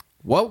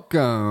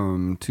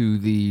Welcome to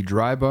the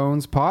Dry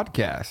Bones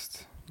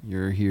Podcast.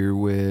 You're here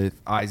with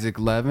Isaac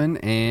Levin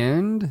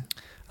and...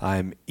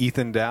 I'm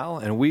Ethan Dow,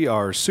 and we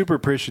are super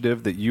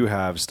appreciative that you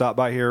have stopped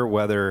by here,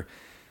 whether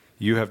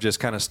you have just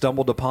kind of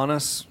stumbled upon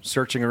us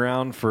searching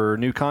around for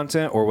new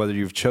content or whether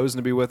you've chosen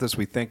to be with us.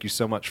 We thank you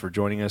so much for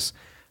joining us.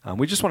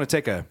 We just want to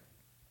take a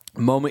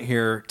moment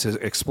here to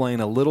explain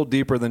a little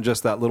deeper than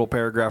just that little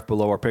paragraph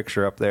below our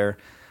picture up there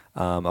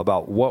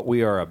about what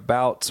we are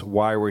about,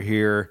 why we're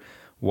here,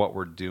 what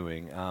we're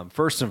doing.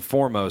 First and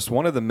foremost,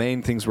 one of the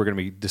main things we're going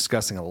to be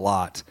discussing a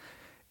lot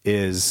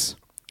is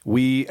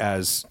we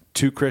as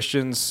two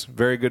Christians,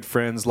 very good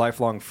friends,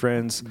 lifelong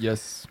friends.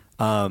 Yes.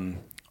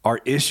 Are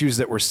issues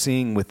that we're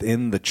seeing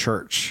within the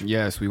church.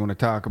 Yes, we want to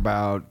talk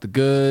about the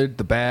good,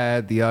 the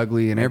bad, the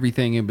ugly, and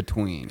everything in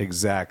between.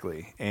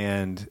 Exactly.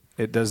 And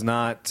it does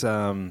not,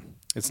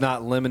 it's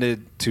not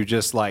limited to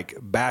just like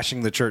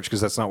bashing the church,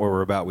 because that's not what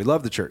we're about. We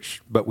love the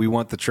church, but we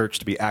want the church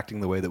to be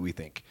acting the way that we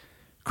think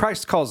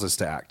Christ calls us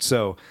to act.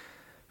 So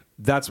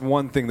that's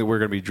one thing that we're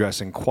going to be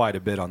addressing quite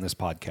a bit on this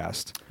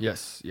podcast.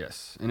 Yes,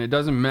 yes. And it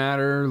doesn't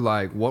matter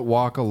like what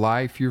walk of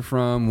life you're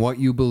from, what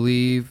you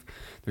believe.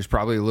 There's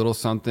probably a little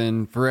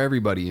something for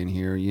everybody in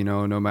here, you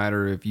know, no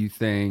matter if you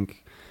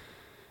think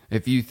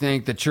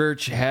the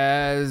church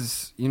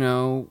has, you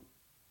know,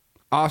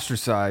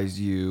 ostracized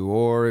you,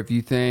 or if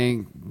you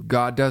think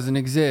God doesn't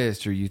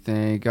exist, or you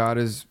think God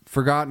has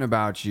forgotten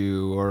about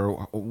you,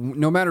 or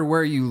no matter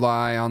where you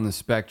lie on the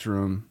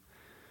spectrum,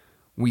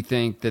 we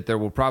think that there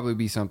will probably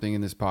be something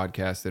in this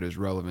podcast that is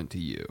relevant to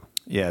you.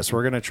 Yes,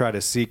 we're going to try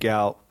to seek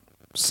out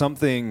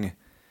something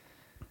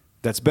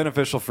that's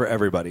beneficial for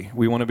everybody.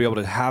 We want to be able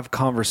to have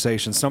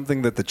conversations.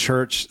 Something that the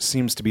church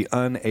seems to be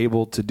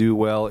unable to do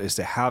well is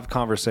to have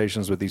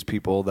conversations with these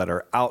people that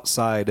are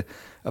outside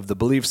of the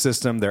belief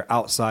system. They're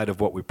outside of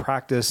what we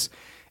practice,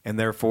 and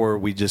therefore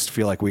we just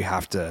feel like we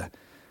have to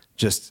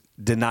just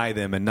deny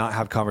them and not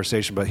have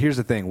conversation. But here's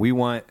the thing. We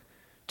want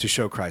to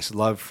show Christ's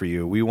love for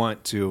you. We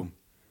want to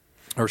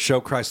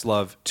show Christ's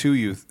love to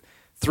you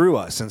through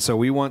us. And so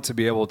we want to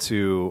be able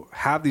to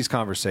have these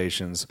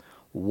conversations,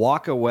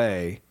 walk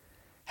away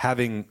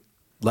having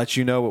let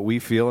you know what we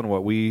feel and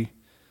what we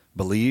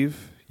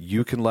believe.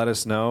 You can let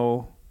us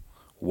know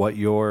what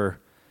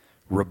your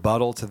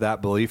rebuttal to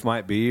that belief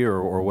might be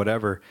or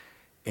whatever.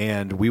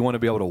 And we want to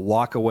be able to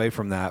walk away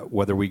from that,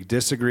 whether we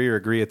disagree or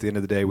agree. At the end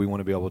of the day, we want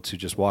to be able to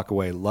just walk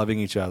away loving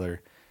each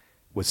other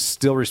with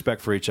still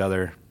respect for each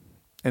other,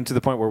 and to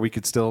the point where we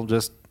could still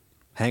just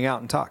hang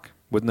out and talk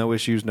with no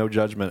issues, no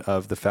judgment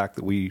of the fact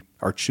that we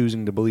are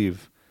choosing to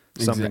believe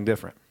something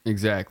different.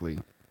 Exactly.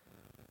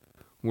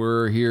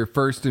 We're here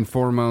first and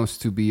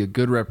foremost to be a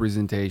good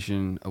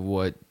representation of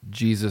what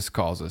Jesus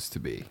calls us to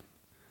be.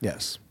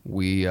 Yes.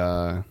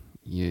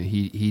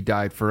 He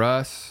died for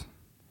us,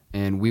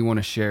 and we want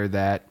to share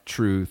that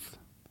truth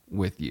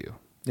with you.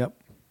 Yep.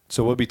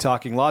 So we'll be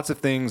talking lots of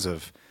things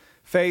of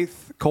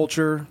faith,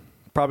 culture,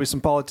 probably some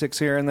politics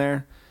here and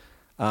there.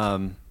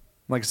 Like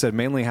I said,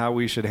 mainly how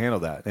we should handle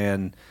that.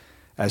 And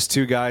as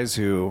two guys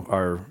who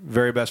are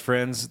very best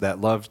friends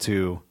that love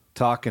to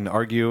talk and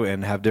argue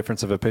and have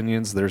difference of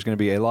opinions, there's going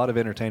to be a lot of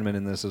entertainment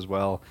in this as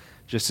well,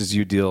 just as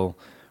you deal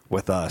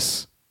with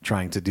us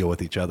trying to deal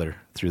with each other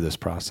through this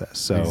process.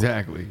 So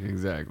Exactly.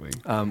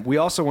 We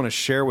also want to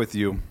share with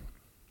you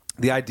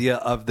the idea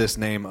of this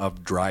name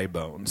of Dry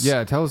Bones.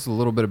 Yeah, tell us a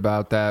little bit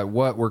about that.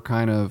 What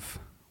kind of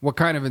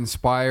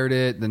inspired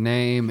it, the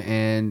name,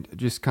 and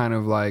just kind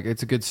of like,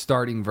 it's a good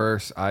starting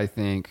verse, I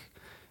think,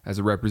 as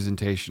a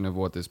representation of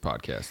what this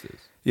podcast is.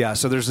 Yeah,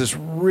 so there's this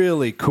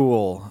really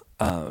cool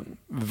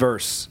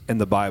verse in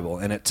the Bible,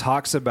 and it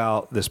talks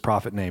about this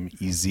prophet named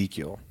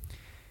Ezekiel.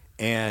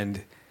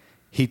 And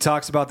he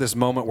talks about this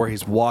moment where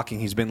he's walking,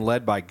 he's been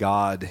led by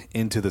God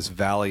into this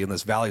valley, and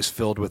this valley is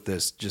filled with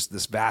this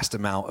vast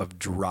amount of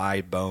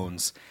dry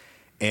bones.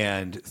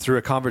 And through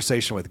a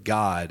conversation with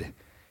God,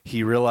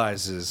 he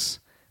realizes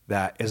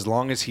that as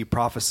long as he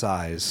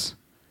prophesies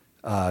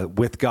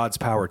with God's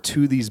power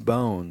to these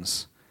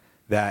bones,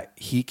 that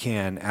he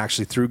can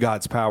actually, through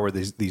God's power,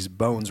 these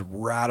bones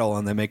rattle,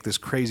 and they make this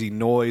crazy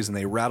noise, and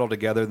they rattle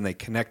together, and they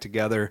connect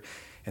together,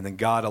 and then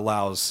God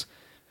allows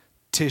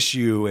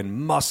tissue and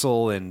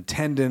muscle and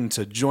tendon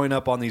to join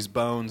up on these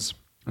bones.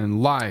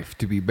 And life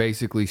to be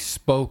basically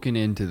spoken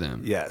into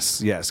them.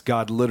 Yes.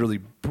 God literally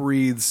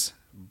breathes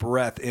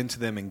breath into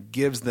them and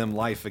gives them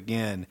life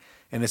again.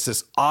 And it's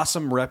this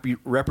awesome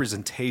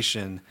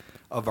representation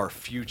of our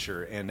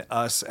future and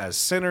us as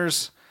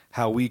sinners,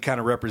 how we kind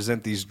of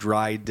represent these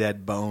dry,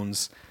 dead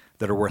bones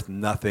that are worth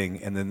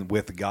nothing. And then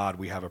with God,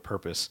 we have a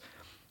purpose.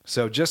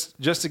 So just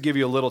to give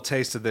you a little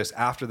taste of this,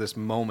 after this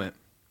moment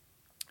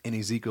in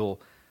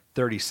Ezekiel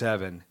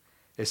 37,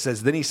 it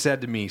says, "Then he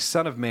said to me,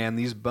 Son of man,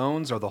 these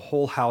bones are the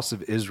whole house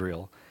of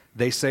Israel.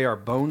 They say our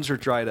bones are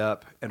dried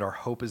up and our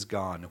hope is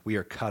gone. We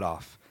are cut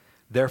off.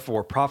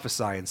 Therefore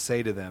prophesy and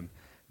say to them,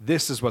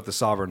 this is what the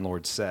sovereign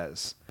Lord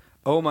says.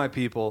 O my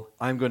people,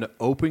 I'm going to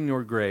open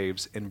your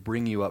graves and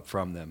bring you up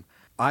from them.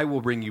 I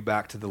will bring you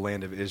back to the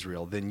land of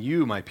Israel. Then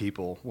you, my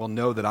people, will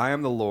know that I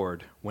am the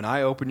Lord. When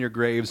I open your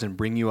graves and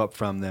bring you up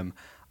from them,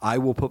 I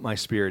will put my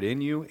spirit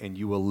in you, and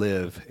you will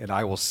live, and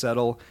I will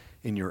settle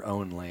in your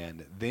own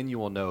land. Then you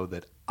will know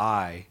that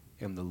I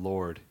am the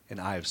Lord,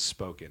 and I have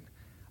spoken.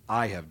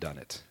 I have done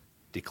it,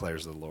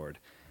 declares the Lord.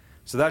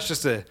 So that's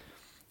just a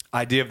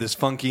idea of this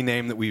funky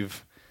name that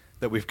we've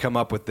come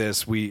up with.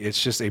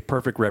 It's just a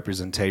perfect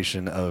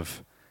representation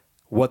of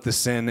what the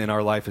sin in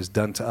our life has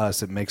done to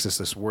us. It makes us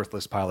this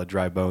worthless pile of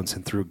dry bones,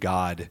 and through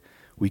God,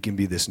 we can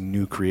be this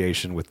new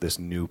creation with this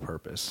new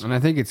purpose. And I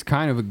think it's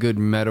kind of a good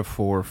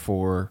metaphor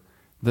for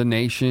the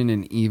nation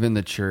and even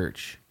the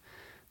church,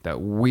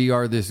 that we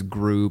are this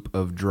group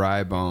of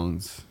dry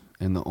bones,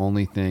 and the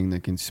only thing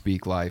that can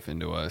speak life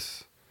into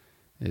us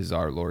is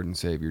our Lord and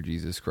Savior,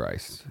 Jesus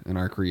Christ, and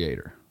our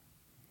Creator.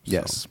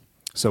 Yes.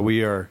 So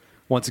we are,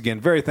 once again,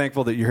 very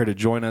thankful that you're here to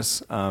join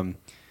us.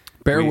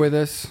 Bear with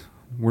us.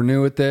 We're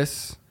new at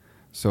this,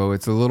 so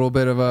it's a little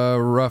bit of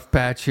a rough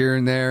patch here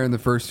and there in the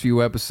first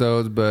few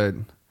episodes, but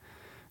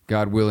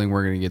God willing,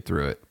 we're going to get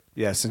through it.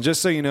 Yes, and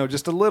just so you know,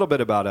 just a little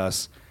bit about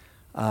us.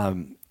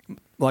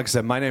 Like I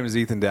said, my name is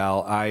Ethan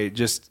Dow.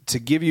 To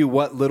give you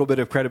what little bit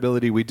of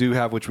credibility we do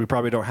have, which we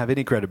probably don't have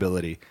any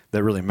credibility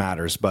that really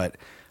matters, but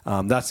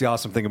that's the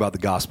awesome thing about the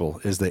gospel,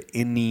 is that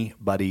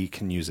anybody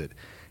can use it.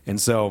 And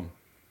so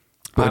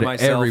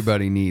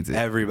everybody needs it.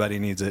 Everybody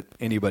needs it.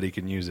 Anybody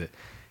can use it.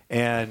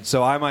 And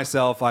so I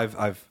myself, I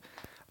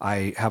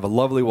have a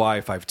lovely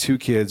wife. I have 2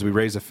 kids. We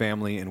raise a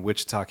family in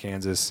Wichita,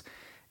 Kansas,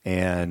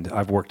 and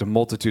I've worked a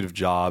multitude of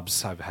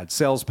jobs. I've had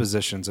sales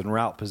positions and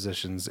route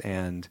positions,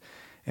 and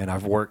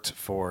I've worked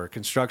for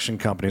construction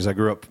companies. I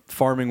grew up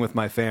farming with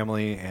my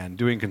family and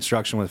doing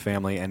construction with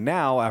family. And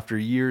now, after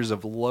years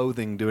of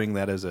loathing doing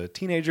that as a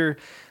teenager,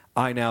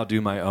 I now do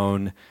my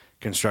own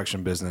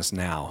construction business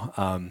now.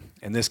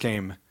 And this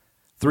came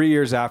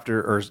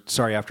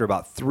after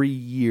about 3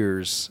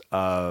 years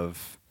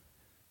of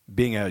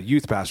being a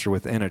youth pastor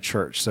within a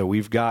church. So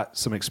we've got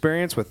some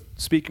experience with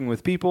speaking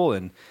with people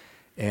and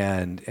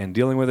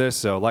dealing with this.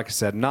 So like I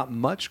said, not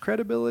much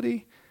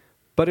credibility,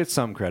 but it's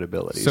some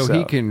credibility. So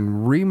he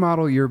can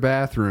remodel your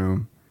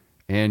bathroom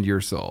and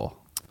your soul.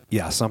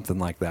 Yeah, something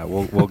like that.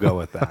 We'll go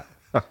with that.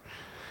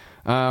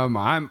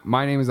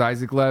 My name is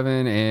Isaac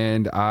Levin,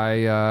 and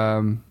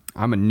I'm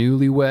a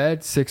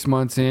newlywed, 6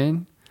 months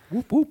in.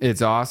 Whoop, whoop.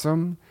 It's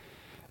awesome.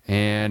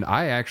 And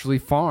I actually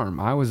farm.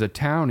 I was a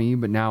townie,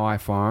 but now I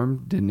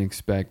farm. Didn't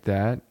expect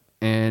that.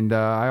 And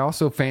I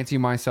also fancy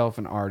myself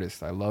an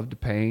artist. I love to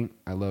paint.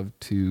 I love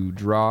to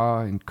draw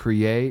and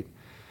create.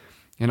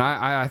 And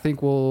I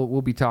think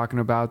we'll be talking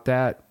about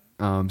that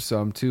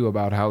some too,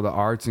 about how the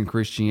arts and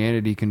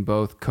Christianity can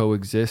both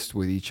coexist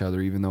with each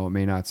other, even though it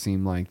may not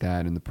seem like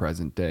that in the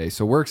present day.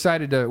 So we're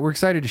excited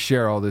to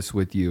share all this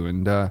with you,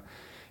 and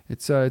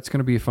it's going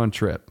to be a fun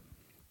trip.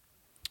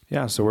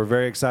 Yeah, so we're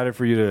very excited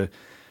for you to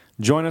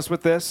join us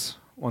with this.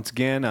 Once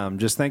again,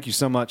 just thank you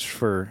so much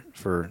for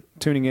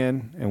tuning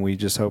in, and we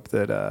just hope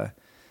that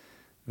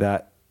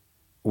that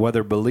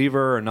whether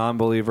believer or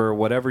non-believer,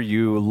 whatever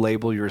you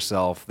label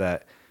yourself,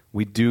 that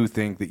we do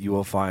think that you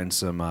will find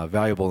some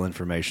valuable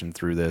information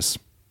through this,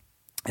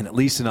 and at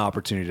least an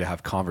opportunity to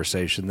have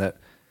conversation that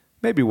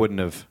maybe wouldn't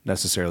have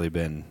necessarily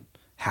been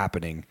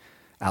happening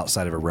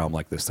outside of a realm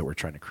like this that we're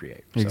trying to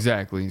create. So.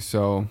 Exactly.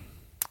 So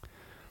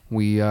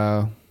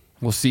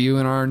we'll see you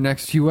in our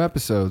next few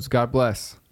episodes. God bless.